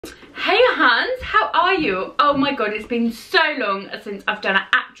Hey Hans, how are you? Oh my god, it's been so long since I've done an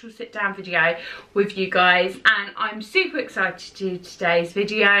actual sit down video with you guys, and I'm super excited to do today's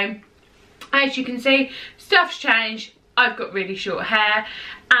video. As you can see, stuff's changed. I've got really short hair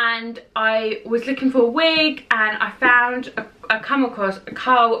and I was looking for a wig, and I come across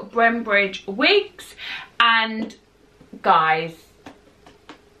Carl Bembridge Wigs, and guys,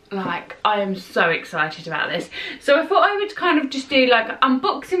 like, I am so excited about this. So I thought I would kind of just do like an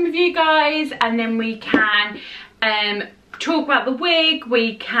unboxing with you guys, and then we can talk about the wig,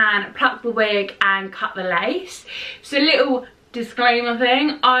 we can pluck the wig and cut the lace. So a little disclaimer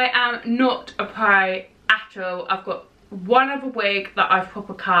thing, I am not a pro at all. I've got one other wig that I've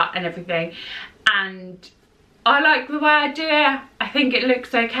proper cut and everything, and I like the way I do it. I think it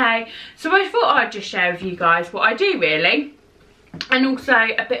looks okay. So I thought I'd just share with you guys what I do really, and also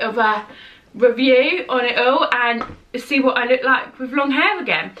a bit of a review on it all and see what I look like with long hair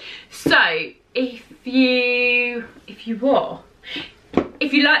again. So if you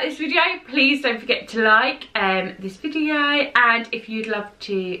like this video, please don't forget to like this video, and if you'd love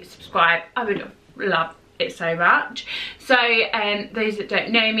to subscribe, I would love it so much. So those that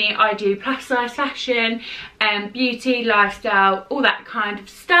don't know me, I do plus size fashion, beauty, lifestyle, all that kind of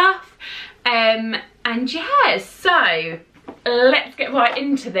stuff, and yeah, so let's get right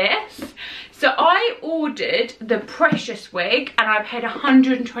into this. So I ordered the Precious wig and I paid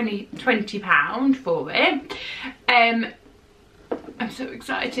 £120 for it. I'm so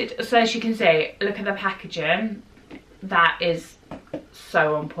excited. So as you can see, look at the packaging. That is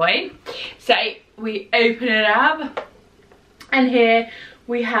so on point. So we open it up and here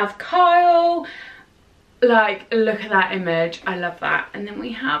we have Kyle. Like, look at that image, I love that. And then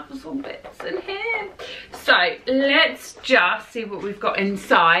we have some bits in here. So let's just see what we've got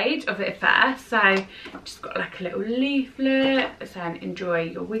inside of it first. So just got like a little leaflet saying enjoy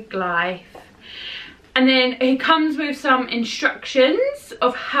your wig life, and then it comes with some instructions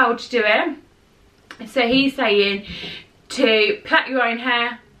of how to do it. So he's saying to plait your own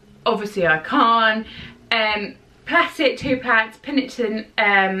hair. Obviously I can't. Plait it, 2 plaits, pin it to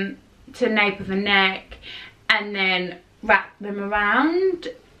the nape of the neck, and then wrap them around.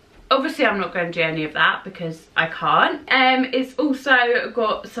 Obviously I'm not going to do any of that because I can't. It's also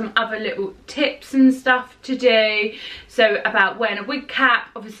got some other little tips and stuff to do. So about wearing a wig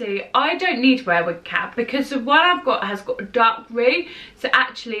cap. Obviously I don't need to wear a wig cap because the one I've got has got a dark root, so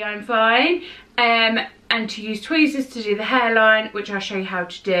actually I'm fine. And to use tweezers to do the hairline, which I'll show you how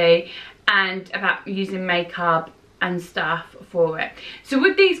to do, and about using makeup and stuff for it. So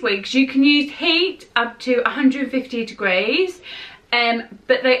with these wigs you can use heat up to 150 degrees,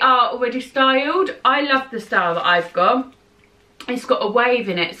 but they are already styled. I love the style that I've got. It's got a wave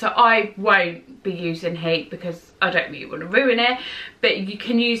in it, so I won't be using heat because I don't really want to ruin it, but you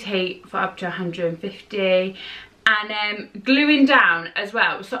can use heat for up to 150. And gluing down as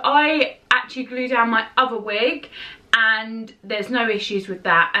well. So I actually glue down my other wig and there's no issues with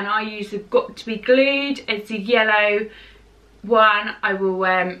that, and I use the Got To Be Glued. It's a yellow one. I will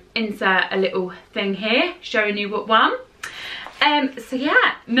insert a little thing here showing you what one. So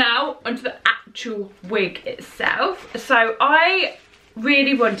yeah, now onto the actual wig itself. So I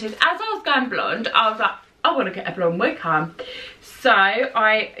really wanted, as I was going blonde, I was like, I want to get a blonde wig on. So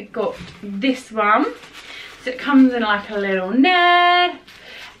I got this one. So it comes in like a little net,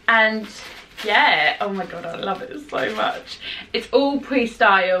 and yeah, oh my god, I love it so much. It's all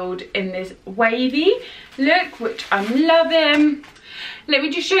pre-styled in this wavy look, which I'm loving. Let me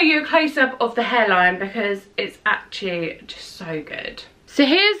just show you a close-up of the hairline because it's actually just so good. So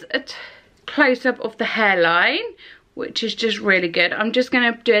here's a close-up of the hairline, which is just really good. I'm just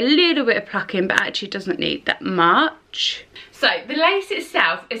going to do a little bit of plucking, but actually doesn't need that much. So the lace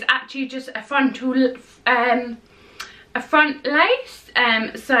itself is actually just a front lace.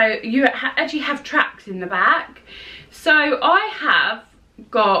 So you actually have tracks in the back. So I have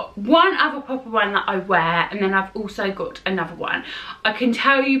got one other proper one that I wear, and then I've also got another one. I can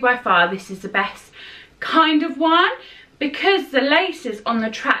tell you by far this is the best kind of one, because the laces on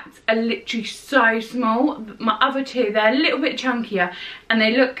the tracks are literally so small. My other two, they're a little bit chunkier and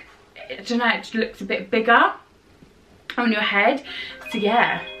they look, I don't know, it just looks a bit bigger on your head. So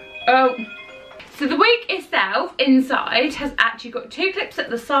yeah. Oh, so the wig itself inside has actually got 2 clips at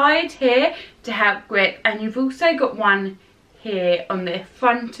the side here to help grip, and you've also got one here on the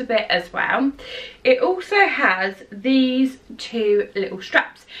front a bit as well. It also has these 2 little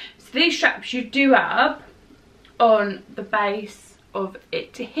straps. So these straps you do up on the base of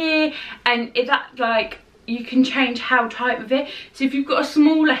it here, and that, like, you can change how tight with it. So if you've got a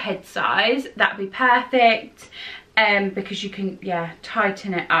smaller head size, that'd be perfect. because you can, yeah,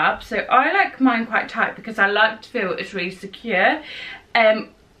 tighten it up. So I like mine quite tight because I like to feel it's really secure.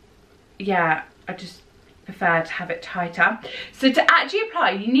 Yeah, I just prefer to have it tighter. So to actually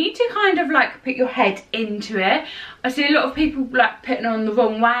apply, you need to kind of like put your head into it. I see a lot of people like putting it on the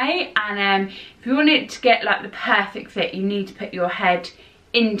wrong way, and if you want it to get like the perfect fit, you need to put your head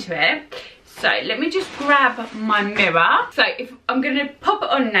into it. So let me just grab my mirror. So if I'm going to pop it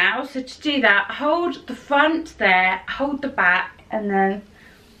on now, so to do that, hold the front there, hold the back, and then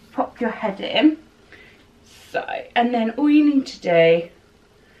pop your head in. So, and then all you need to do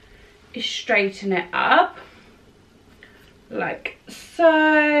is straighten it up like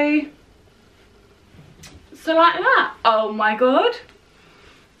so. So like that. Oh my god,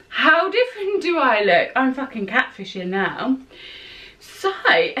 how different do I look? I'm fucking catfishing now. So,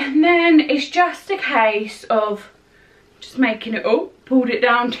 and then it's just a case of just making it, oh, pulled it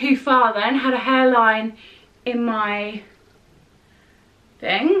down too far then, had a hairline in my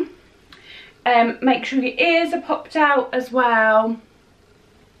thing. Make sure your ears are popped out as well.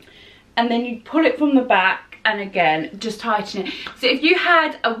 And then you pull it from the back, and again, just tighten it. So if you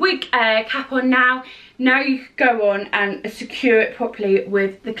had a wig cap on now you could go on and secure it properly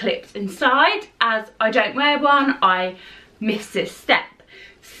with the clips inside. As I don't wear one, I miss this step.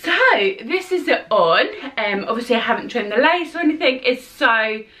 So this is it on. Obviously I haven't trimmed the lace or anything. It's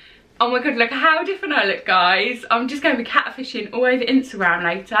so, oh my god, look how different I look, guys. I'm just going to be catfishing all over Instagram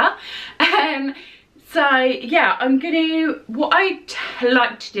later. So yeah, I'm gonna, what I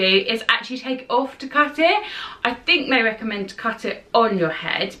like to do is actually take it off to cut it. I think they recommend to cut it on your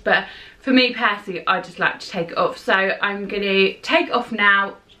head, but for me personally, I just like to take it off. So I'm gonna take it off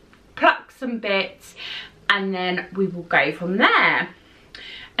now, pluck some bits, and then we will go from there.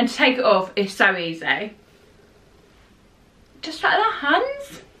 And to take it off is so easy. Just like that,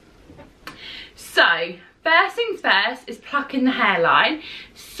 Hans. So, first things first is plucking the hairline.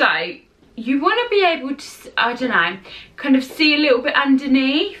 So, you want to be able to, I don't know, kind of see a little bit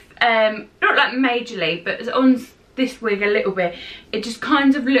underneath. Not like majorly, but on this wig a little bit. It just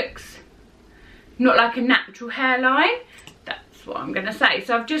kind of looks not like a natural hairline. That's what I'm going to say.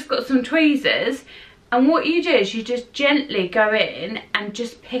 So, I've just got some tweezers. And what you do is you just gently go in and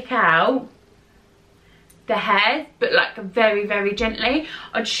just pick out the hair, but like very, very gently.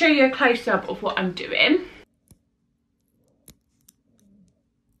 I'll show you a close-up of what I'm doing.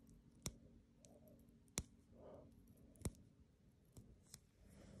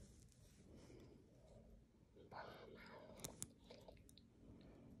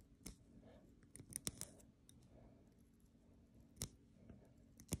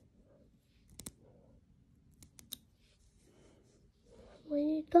 Where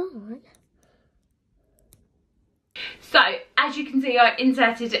you gone? So, as you can see, I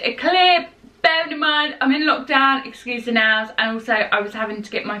inserted a clip. Bearing in mind, I'm in lockdown, excuse the nails, and also I was having to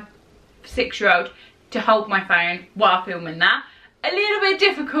get my 6-year-old to hold my phone while filming that. A little bit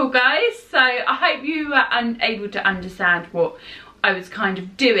difficult, guys, so I hope you were able to understand what I was kind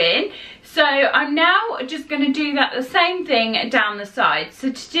of doing. So I'm now just going to do that the same thing down the side.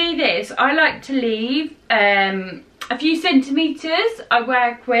 So to do this, I like to leave a few centimetres I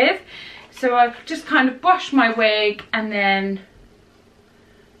work with. So I just kind of brush my wig and then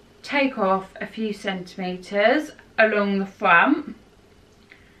take off a few centimetres along the front.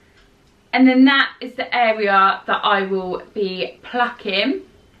 And then that is the area that I will be plucking,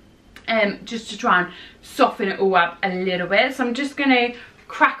 just to try and soften it all up a little bit. So I'm just going to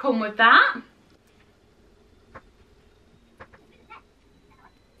crack on with that.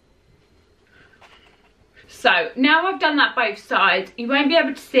 So now I've done that both sides. You won't be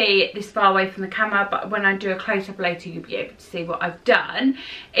able to see it this far away from the camera, but when I do a close-up later, you'll be able to see what I've done.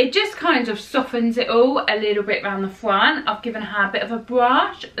 It just kind of softens it all a little bit around the front. I've given her a bit of a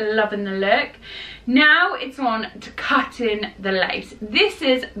brush, loving the look. Now it's on to cutting the lace. This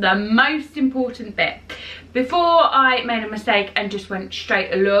is the most important bit. Before I made a mistake and just went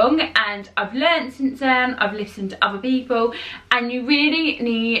straight along, and I've learned since then, I've listened to other people, and you really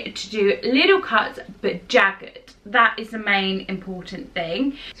need to do little cuts but jagged. That is the main important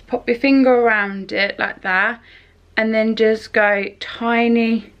thing. So pop your finger around it like that, and then just go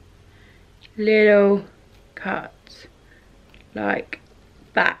tiny little cuts like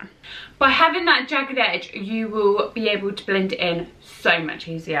that. By having that jagged edge, you will be able to blend it in so much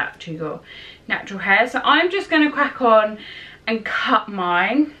easier to your natural hair. So I'm just going to crack on and cut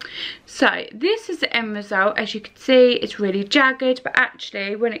mine. So this is the end result. As you can see, it's really jagged, but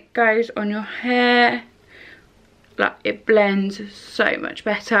actually when it goes on your hair, like it blends so much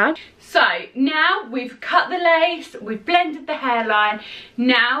better. So now we've cut the lace, we've blended the hairline,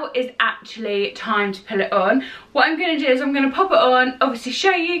 now is actually time to pull it on. What I'm going to do is I'm going to pop it on, obviously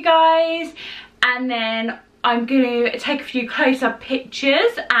show you guys, and then I'm going to take a few close-up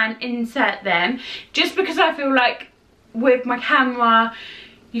pictures and insert them, just because I feel like with my camera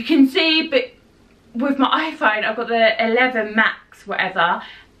you can see, but with my iPhone I've got the 11 Max whatever,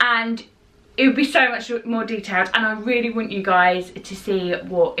 and it would be so much more detailed, and I really want you guys to see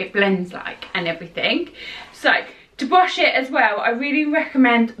what it blends like and everything. So to brush it as well, I really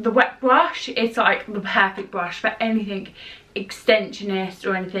recommend the wet brush. It's like the perfect brush for anything extensionist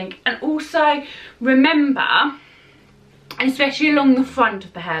or anything. And also remember, especially along the front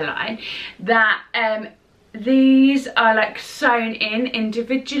of the hairline, that these are like sewn in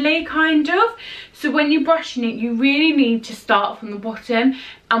individually kind of, so when you're brushing it you really need to start from the bottom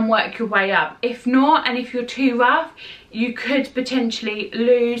and work your way up. If not, and if you're too rough, you could potentially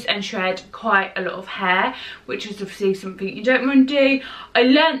lose and shred quite a lot of hair, which is obviously something you don't want to do. I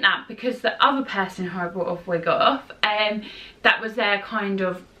learned that because the other person who I brought off wig off, that was their kind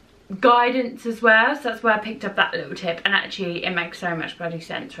of guidance as well, so that's where I picked up that little tip, and actually it makes so much bloody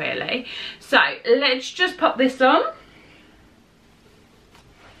sense really. So let's just pop this on,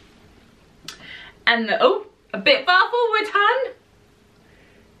 and oh, a bit far forward, hun,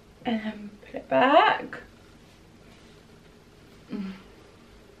 and then put it back.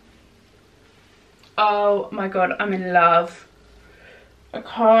 Oh my god, I'm in love. I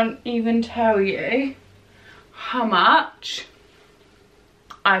can't even tell you how much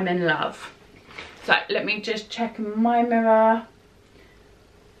I'm in love. So let me just check my mirror,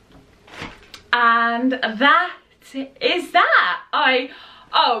 and that is that.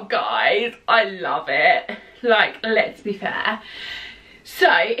 Oh guys, I love it. Like, let's be fair. So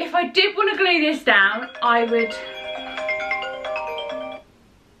if I did want to glue this down, I would,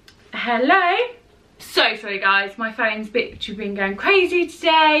 hello. So sorry guys, my phone's literally been going crazy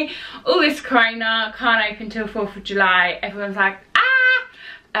today. All this corona, can't open till 4th of July. Everyone's like,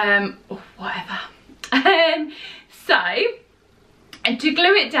 or whatever. So, and to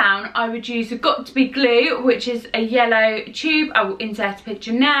glue it down, I would use a Got To Be glue, which is a yellow tube. I will insert a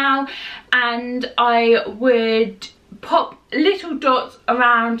picture now, and I would pop little dots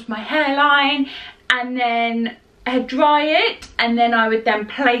around my hairline and then dry it, and then I would then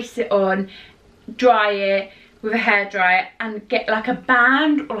place it on, dry it with a hairdryer, and get like a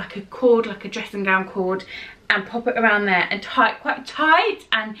band or like a cord, like a dressing gown cord, and pop it around there and tie it quite tight,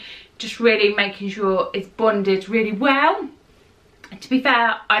 and just really making sure it's bonded really well. And to be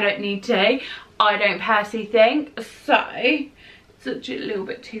fair, I don't need to. I don't personally think so. Such a little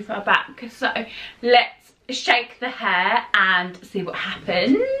bit too far back. So let's shake the hair and see what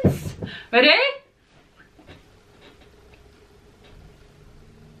happens. Ready?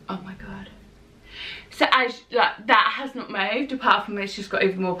 Oh my god. So as like that has not moved, apart from it's just got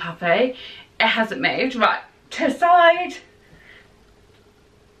even more puffy. It hasn't moved. Right, to the side.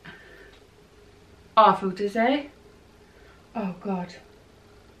 Oh, I feel dizzy. Oh god.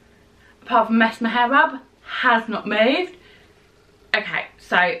 Apart from mess my hair up, has not moved. Okay,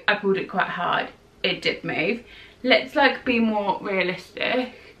 so I pulled it quite hard. It did move. Let's like be more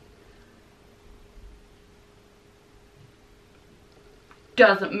realistic.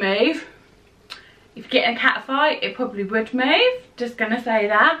 Doesn't move. If you get in a cat fight, it probably would move. Just gonna say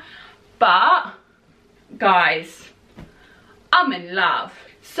that. But guys, I'm in love.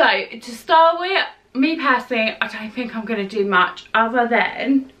 So to start with, me personally, I don't think I'm gonna do much other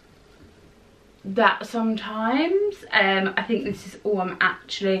than that sometimes. I think this is all I'm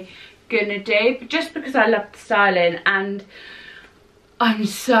actually gonna do, but just because I love the styling, and I'm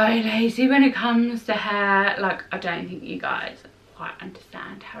so lazy when it comes to hair. Like, I don't think you guys quite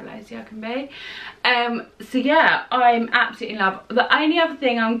understand how lazy I can be. So yeah, I'm absolutely in love. The only other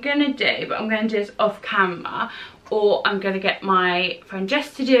thing I'm gonna do, but I'm gonna do this off camera, or I'm gonna get my friend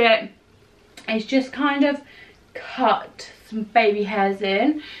Jess to do it, is just kind of cut some baby hairs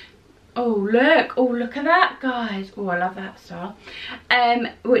in. Oh look at that, guys. Oh, I love that style.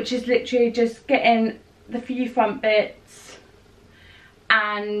 Which is literally just getting the few front bits.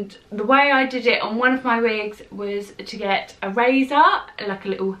 And the way I did it on one of my wigs was to get a razor, like a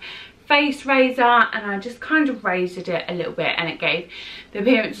little face razor, and I just kind of razored it a little bit, and it gave the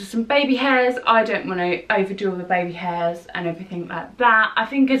appearance of some baby hairs. I don't want to overdo all the baby hairs and everything like that. I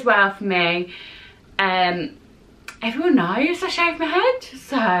think as well for me, everyone knows I shave my head,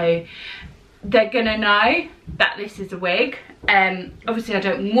 so they're gonna know that this is a wig. Obviously I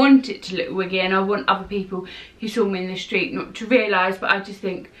don't want it to look wiggy, and I want other people who saw me in the street not to realise, but I just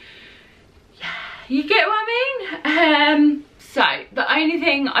think, yeah, you get what I mean? So the only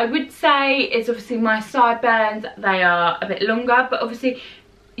thing I would say is obviously my sideburns, they are a bit longer, but obviously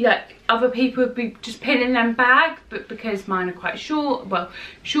like other people would be just pinning them back, but because mine are quite short, well,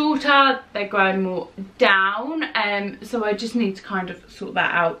 shorter, they're growing more down, so I just need to kind of sort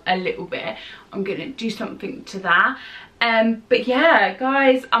that out a little bit. I'm gonna do something to that. But yeah,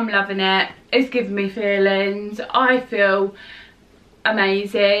 guys, I'm loving it. It's giving me feelings. I feel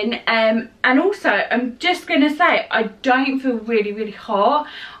amazing. And also, I'm just gonna say, I don't feel really hot.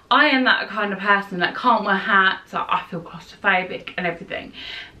 I am that kind of person that can't wear hats. I feel claustrophobic and everything.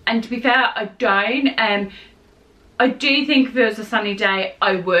 And to be fair, I don't. I do think if it was a sunny day,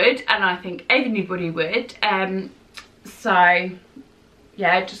 I would, and I think anybody would. So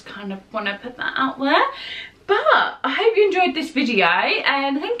yeah, I just kind of want to put that out there. But I hope you enjoyed this video,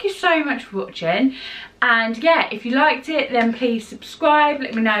 and thank you so much for watching. And yeah, if you liked it, then please subscribe.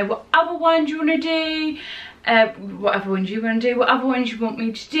 Let me know what other ones you want to do, what other ones you want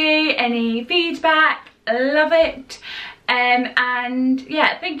me to do, any feedback. I love it. And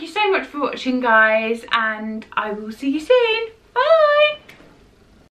yeah, thank you so much for watching, guys, and I will see you soon. Bye.